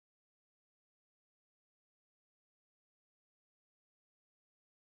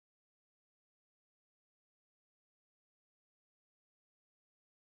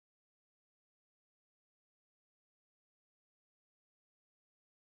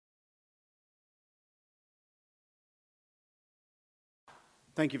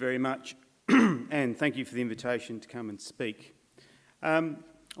Thank you very much, and thank you for the invitation to come and speak. I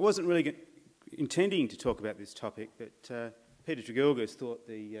wasn't really intending to talk about this topic, but Peter Tragilgas thought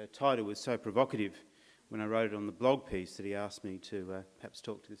the title was so provocative when I wrote it on the blog piece that he asked me to perhaps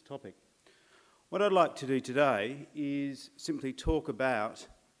talk to this topic. What I'd like to do today is simply talk about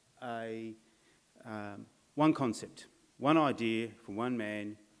one concept, one idea from one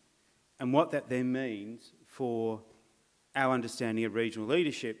man, and what that then means for our understanding of regional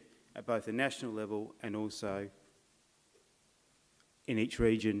leadership at both the national level and also in each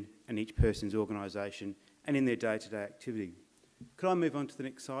region and each person's organisation and in their day-to-day activity. Could I move on to the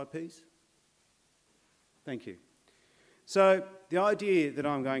next slide, please? Thank you. So the idea that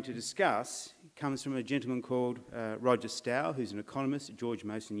I'm going to discuss comes from a gentleman called Roger Stow, who's an economist at George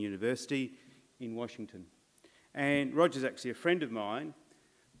Mason University in Washington. And Roger's actually a friend of mine,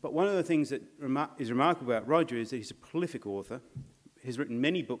 but one of the things that is remarkable about Roger is that he's a prolific author. He's written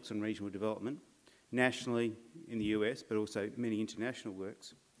many books on regional development, nationally in the US, but also many international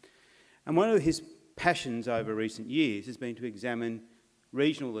works. And one of his passions over recent years has been to examine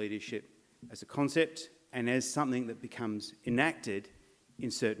regional leadership as a concept and as something that becomes enacted in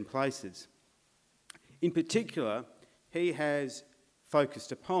certain places. In particular, he has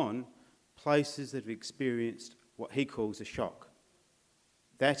focused upon places that have experienced what he calls a shock.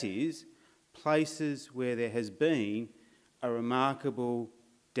 That is, places where there has been a remarkable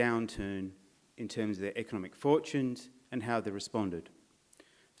downturn in terms of their economic fortunes and how they responded.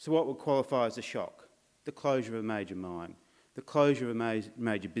 So what would qualify as a shock? The closure of a major mine, the closure of a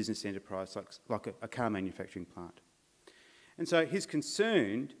major business enterprise like a car manufacturing plant. And so his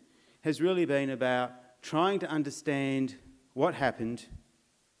concern has really been about trying to understand what happened,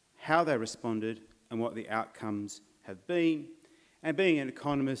 how they responded, and what the outcomes have been. And being an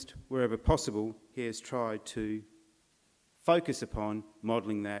economist, wherever possible, he has tried to focus upon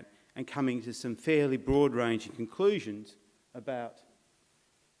modelling that and coming to some fairly broad-ranging conclusions about...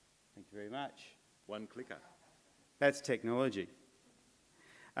 Thank you very much. One clicker. That's technology.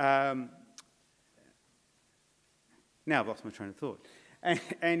 Now I've lost my train of thought.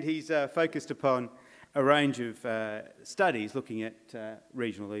 And he's focused upon a range of studies looking at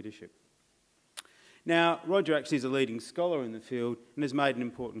regional leadership. Now, Roger actually is a leading scholar in the field and has made an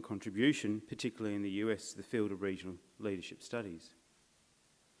important contribution, particularly in the US, to the field of regional leadership studies.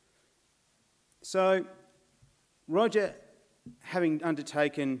 So, Roger, having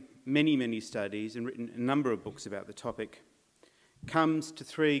undertaken many studies and written a number of books about the topic, comes to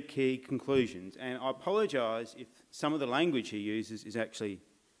three key conclusions. And I apologise if some of the language he uses is actually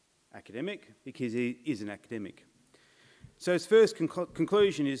academic, because he is an academic. So his first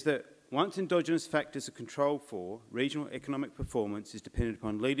conclusion is that once endogenous factors are controlled for, regional economic performance is dependent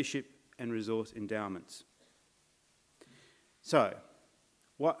upon leadership and resource endowments. So,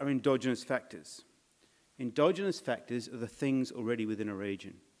 what are endogenous factors? Endogenous factors are the things already within a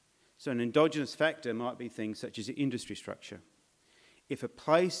region. So an endogenous factor might be things such as industry structure. If a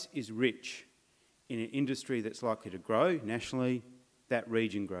place is rich in an industry that's likely to grow nationally, that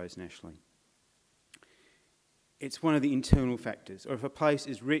region grows nationally. It's one of the internal factors. Or if a place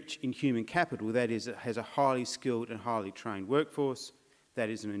is rich in human capital, that is, it has a highly skilled and highly trained workforce, that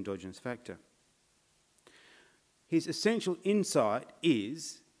is an endogenous factor. His essential insight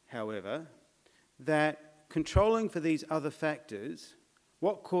is, however, that controlling for these other factors,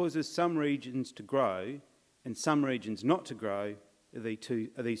 what causes some regions to grow and some regions not to grow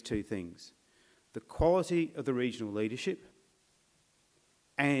are these two things. The quality of the regional leadership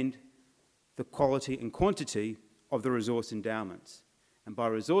and the quality and quantity of the resource endowments. And by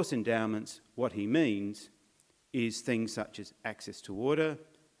resource endowments, what he means is things such as access to water,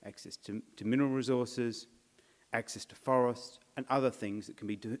 access to mineral resources, access to forests, and other things that can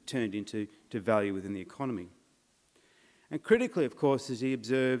be turned into value within the economy. And critically, of course, as he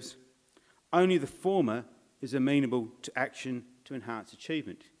observes, only the former is amenable to action to enhance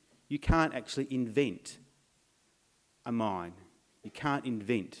achievement. You can't actually invent a mine. You can't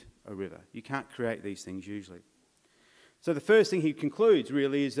invent a river. You can't create these things usually. So the first thing he concludes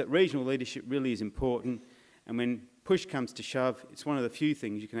really is that regional leadership really is important, and when push comes to shove, it's one of the few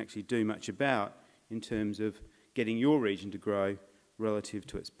things you can actually do much about in terms of getting your region to grow relative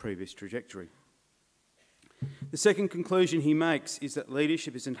to its previous trajectory. The second conclusion he makes is that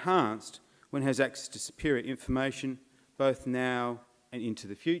leadership is enhanced when it has access to superior information, both now and into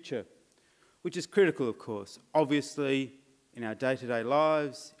the future, which is critical, of course. Obviously, in our day-to-day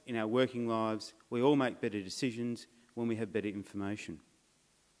lives, in our working lives, we all make better decisions when we have better information.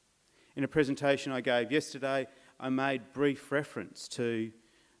 In a presentation I gave yesterday, I made brief reference to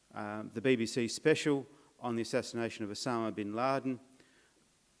the BBC special on the assassination of Osama bin Laden,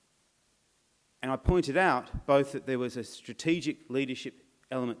 And I pointed out both that there was a strategic leadership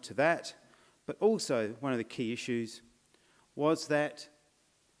element to that, but also one of the key issues was that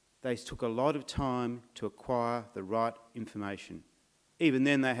they took a lot of time to acquire the right information. Even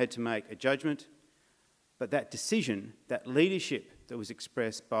then they had to make a judgment, but that decision, that leadership that was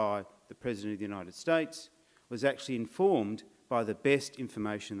expressed by the President of the United States was actually informed by the best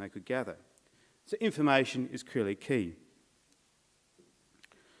information they could gather. So information is clearly key.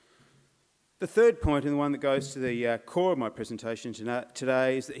 The third point, and the one that goes to the core of my presentation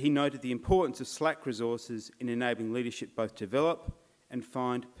today, is that he noted the importance of slack resources in enabling leadership both to develop and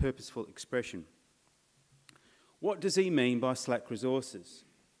find purposeful expression. What does he mean by slack resources?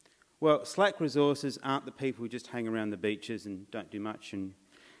 Well, slack resources aren't the people who just hang around the beaches and don't do much and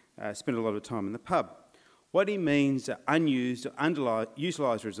spend a lot of time in the pub. What he means are unused or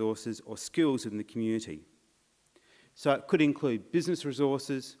underutilised resources or skills in the community. So it could include business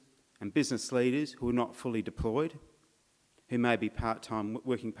resources and business leaders who are not fully deployed, who may be part-time,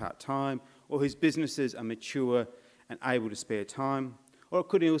 working part-time, or whose businesses are mature and able to spare time, or it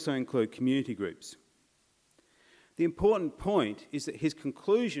could also include community groups. The important point is that his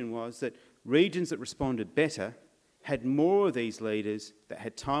conclusion was that regions that responded better had more of these leaders that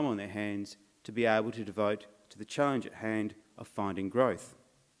had time on their hands to be able to devote to the challenge at hand of finding growth.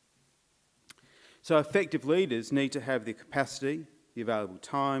 So effective leaders need to have the capacity, the available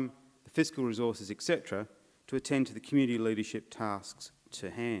time, the fiscal resources, etc., to attend to the community leadership tasks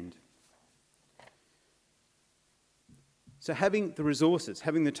to hand. So having the resources,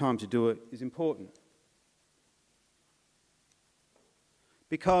 having the time to do it is important.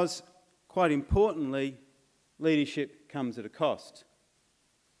 Because, quite importantly, leadership comes at a cost.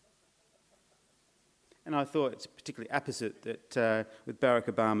 And I thought it's particularly apposite that with Barack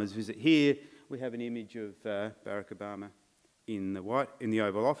Obama's visit here, we have an image of Barack Obama in the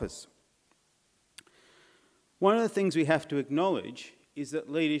Oval Office. One of the things we have to acknowledge is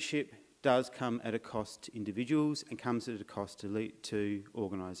that leadership does come at a cost to individuals and comes at a cost to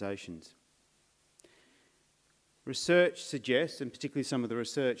organisations. Research suggests, and particularly some of the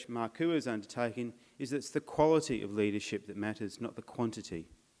research Marku has undertaken, is that it's the quality of leadership that matters, not the quantity.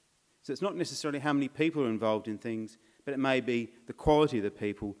 So it's not necessarily how many people are involved in things, but it may be the quality of the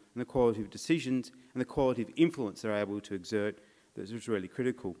people and the quality of decisions and the quality of influence they're able to exert that is really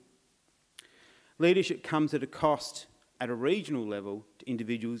critical. Leadership comes at a cost at a regional level to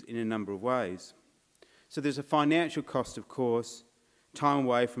individuals in a number of ways. So there's a financial cost, of course. Time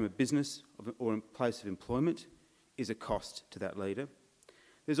away from a business or a place of employment is a cost to that leader.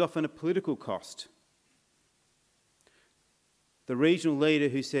 There's often a political cost. The regional leader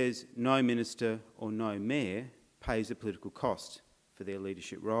who says no minister or no mayor pays a political cost for their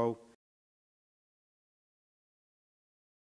leadership role.